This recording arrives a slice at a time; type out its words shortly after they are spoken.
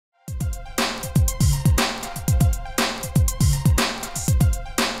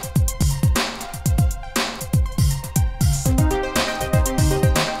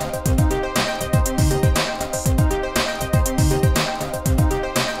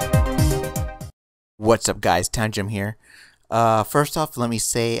What's up, guys? Tanjum here. First off, let me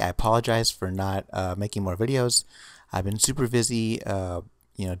say I apologize for not making more videos. I've been super busy,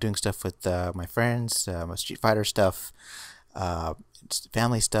 doing stuff with my friends, my Street Fighter stuff,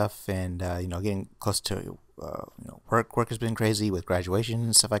 family stuff, and getting close to work. Work has been crazy with graduation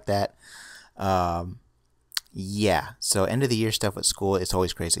and stuff like that. Yeah, so end of the year stuff with school, it's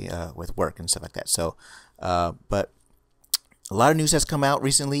always crazy with work and stuff like that. So, but a lot of news has come out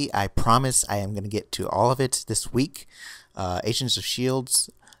recently. I promise I am going to get to all of it this week. Agents of Shields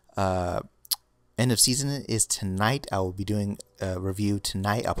end of season is tonight. I will be doing a review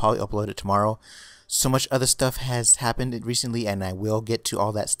tonight. I'll probably upload it tomorrow. So much other stuff has happened recently, and I will get to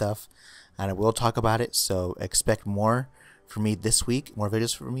all that stuff, and I will talk about it. So expect more from me this week, more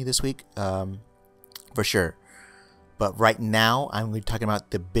videos from me this week, for sure. But right now, I'm going to be talking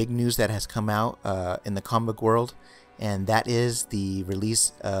about the big news that has come out in the comic world, and that is the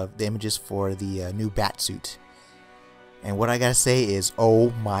release of the images for the new Batsuit. And what I gotta say is,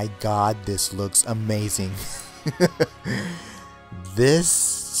 oh my god, this looks amazing. This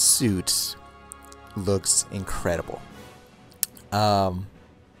suit looks incredible. Man,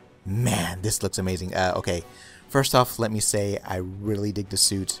 this looks amazing. Okay, first off, let me say I really dig the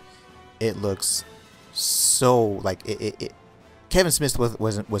suit. It looks so like Kevin Smith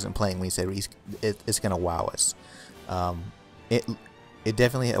wasn't playing when he said it's gonna wow us. It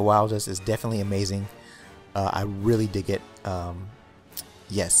definitely wows us. It's definitely amazing. I really dig it.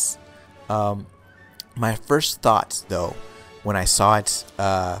 Yes. My first thoughts, though, when I saw it,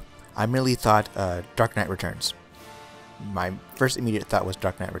 I merely thought Dark Knight Returns. My first immediate thought was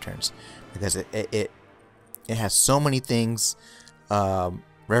Dark Knight Returns, because it has so many things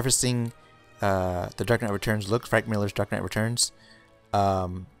referencing the Dark Knight Returns look, Frank Miller's Dark Knight Returns.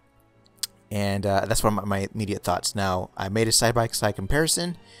 And that's one of my immediate thoughts. Now, I made a side-by-side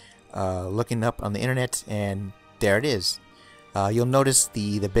comparison, looking up on the internet, and there it is. You'll notice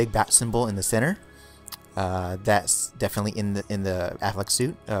the big bat symbol in the center. That's definitely in the Affleck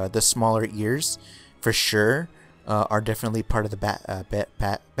suit. The smaller ears, for sure, are definitely part of the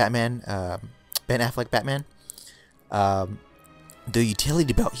Batman, Ben Affleck Batman. The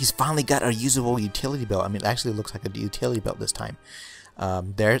utility belt. He's finally got a usable utility belt. I mean, it actually looks like a utility belt this time.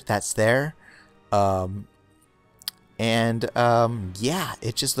 That's there. Yeah,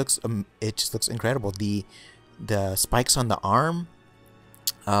 it just looks incredible. The spikes on the arm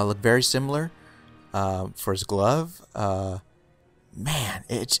look very similar for his glove. Man,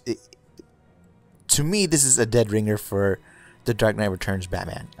 to me, this is a dead ringer for the Dark Knight Returns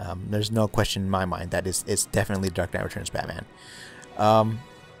Batman. There's no question in my mind that it's definitely Dark Knight Returns Batman.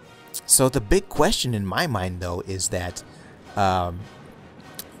 So the big question in my mind, though, is that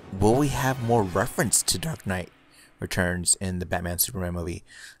will we have more reference to Dark Knight Returns in the Batman Superman movie?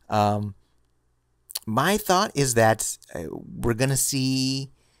 My thought is that we're gonna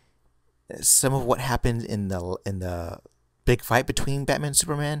see some of what happened in the big fight between Batman and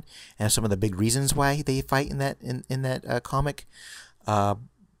Superman, and some of the big reasons why they fight in that comic. But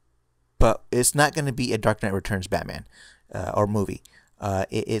it's not gonna be a Dark Knight Returns Batman or movie.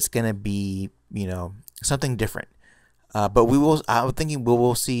 It's gonna be something different. But I'm thinking we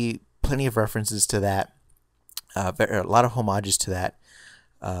will see plenty of references to that, a lot of homages to that.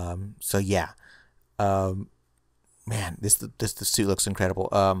 So yeah, man, the suit looks incredible.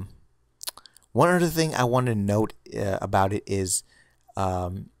 One other thing I want to note about it is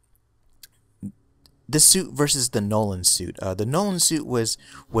this suit versus the Nolan suit. The Nolan suit was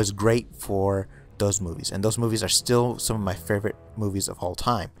great for those movies, and those movies are still some of my favorite movies of all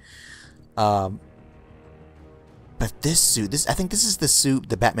time. But this suit, I think this is the suit,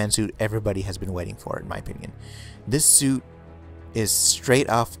 the Batman suit everybody has been waiting for, in my opinion. This suit is straight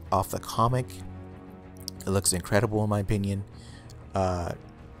off the comic. It looks incredible, in my opinion. Ben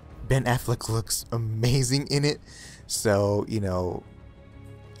Affleck looks amazing in it. So,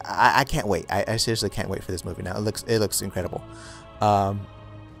 I can't wait. I seriously can't wait for this movie now. It looks incredible. Now,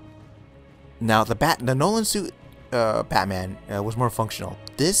 the Nolan suit Batman was more functional.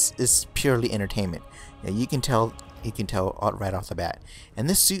 This is purely entertainment. You can tell right off the bat, and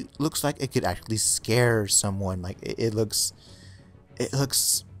this suit looks like it could actually scare someone. Like it looks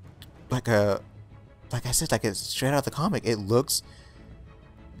like I said, like it's straight out the comic. It looks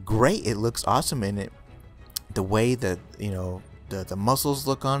great. It looks awesome in it. The way that the muscles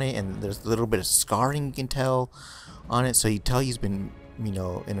look on it, and there's a little bit of scarring you can tell on it. So you tell he's been in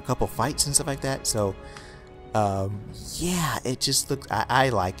a couple fights and stuff like that. So yeah, it just looks. I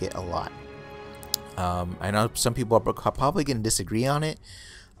like it a lot. I know some people are probably going to disagree on it,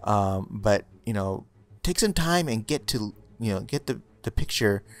 but take some time and get the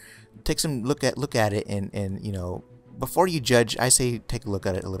picture take some look at it, and you know, before you judge, I say take a look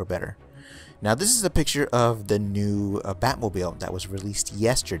at it a little better. Now this is a picture of the new Batmobile that was released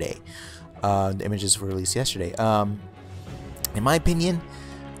yesterday. The images were released yesterday. In my opinion,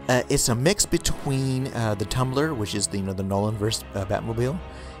 it's a mix between the Tumbler, which is the the Nolanverse Batmobile,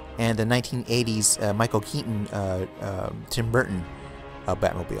 and the 1980s Michael Keaton, Tim Burton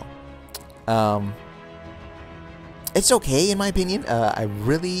Batmobile. It's okay in my opinion. I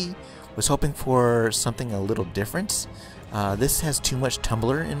really was hoping for something a little different. This has too much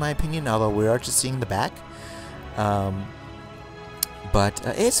Tumbler in my opinion, although we are just seeing the back. But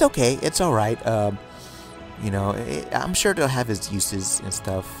it's okay. It's all right. You know, I'm sure it'll have its uses and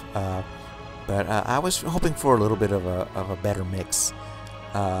stuff. But I was hoping for a little bit of a better mix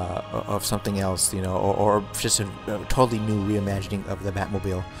of something else, you know, or just a totally new reimagining of the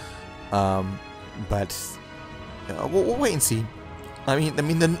Batmobile. But we'll wait and see. I mean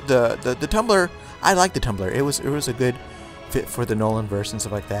the Tumbler. I like the Tumbler. It was a good fit for the Nolanverse and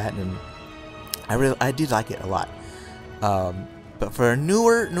stuff like that, and I did like it a lot. But for a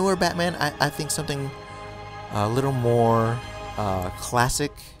newer Batman, I think something a little more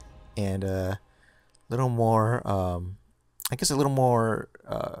classic and a little more, I guess, a little more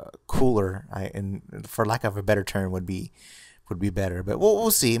cooler. And for lack of a better term, would be better. But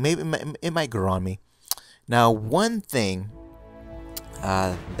we'll see. Maybe it might grow on me. Now, one thing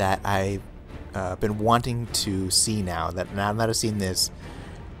that I've been wanting to see now that I've seen this,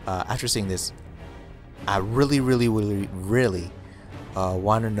 after seeing this, I really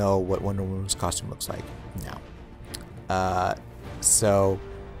want to know what Wonder Woman's costume looks like now. So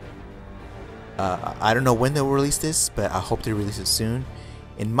I don't know when they'll release this, but I hope they release it soon.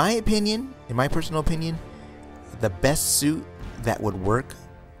 In my opinion, in my personal opinion, the best suit that would work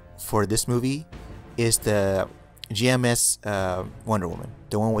for this movie is the GMS Wonder Woman,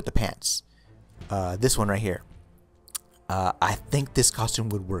 the one with the pants. This one right here. I think this costume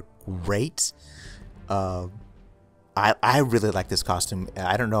would work great. I really like this costume.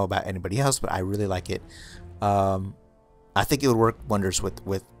 I don't know about anybody else, but I really like it. I think it would work wonders with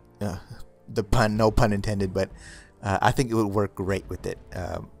the pun, no pun intended, but I think it would work great with it.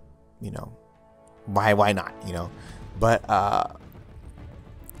 You know, why not? You know, but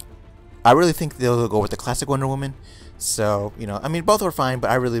I really think they'll go with the classic Wonder Woman. So you know, I mean, both are fine, but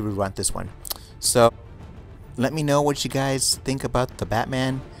I really would want this one. So let me know what you guys think about the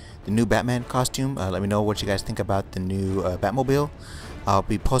Batman. The new Batman costume. Let me know what you guys think about the new Batmobile. I'll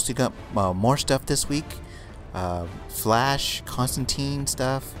be posting up more stuff this week. Flash, Constantine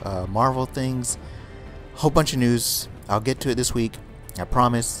stuff, Marvel things, whole bunch of news. I'll get to it this week, I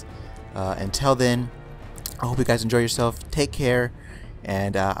promise. Until then, I hope you guys enjoy yourself. Take care,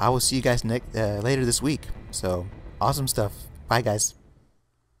 and I will see you guys later this week. So awesome stuff. Bye, guys.